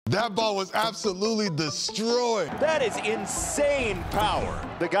That ball was absolutely destroyed. That is insane power.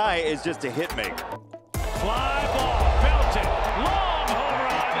 The guy is just a hit maker. Fly ball, belted, long home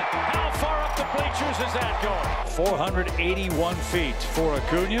run. How far up the bleachers is that going? 481 feet for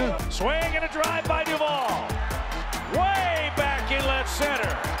Acuna. Swing and a drive by Duvall. Way back in left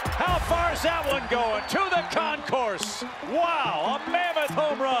center. How far is that one going? To the concourse. Wow, a mammoth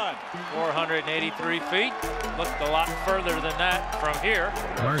home run. 483 feet. Looked a lot further than that from here.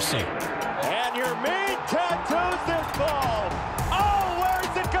 Mercy. And your meat tattoos this ball. Oh, where's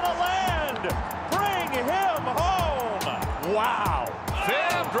it gonna land? Bring him home. Wow.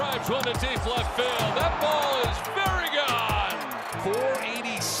 Pham drives one to deep left field. That ball is very gone.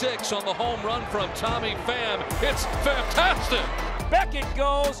 486 on the home run from Tommy Pham. It's fantastic. Beckett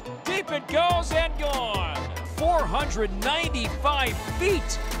goes, deep it goes, and gone. 495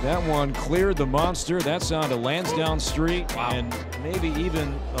 feet. That one cleared the monster. That's on to Lansdowne Street, and maybe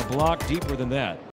even a block deeper than that.